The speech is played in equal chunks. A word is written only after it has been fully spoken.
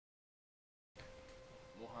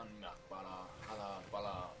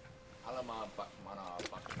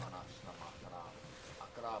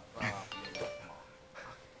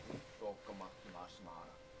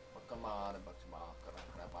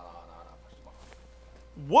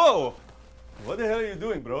Whoa! What the hell are you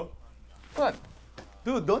doing, bro? What?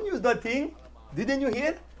 Dude, don't use that thing. Didn't you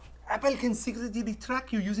hear? Apple can secretly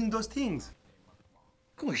track you using those things.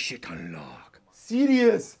 Go shit unlock.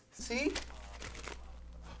 Serious. See?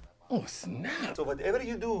 Oh, snap. So whatever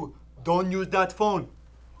you do, don't use that phone.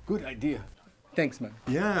 Good idea. Thanks, man.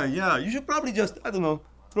 Yeah. You should probably just, I don't know,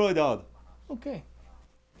 throw it out. Okay.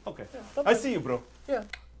 Okay. Yeah, I see you, bro. Yeah.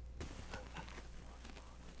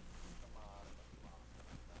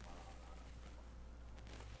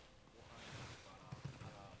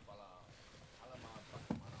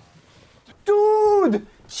 Dude!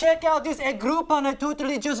 Check out this egg Groupon I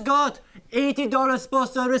totally just got! $80 spa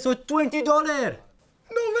service for $20!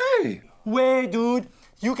 No way! Wait, dude!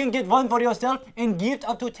 You can get one for yourself and gift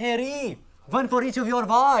up to 30. One for each of your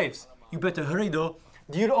wives. You better hurry though.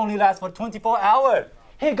 Deal only lasts for 24 hours.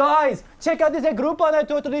 Hey guys, check out this egg Groupon I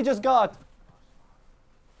totally just got.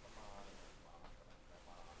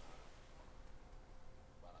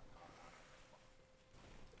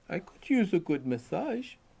 I could use a good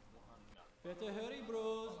massage. Better hurry,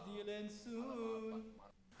 bros. Deal ends soon.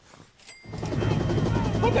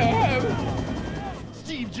 What the hell?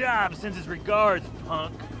 Steve Jobs sends his regards,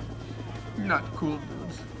 punk. Not cool,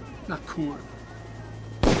 dudes. Not cool.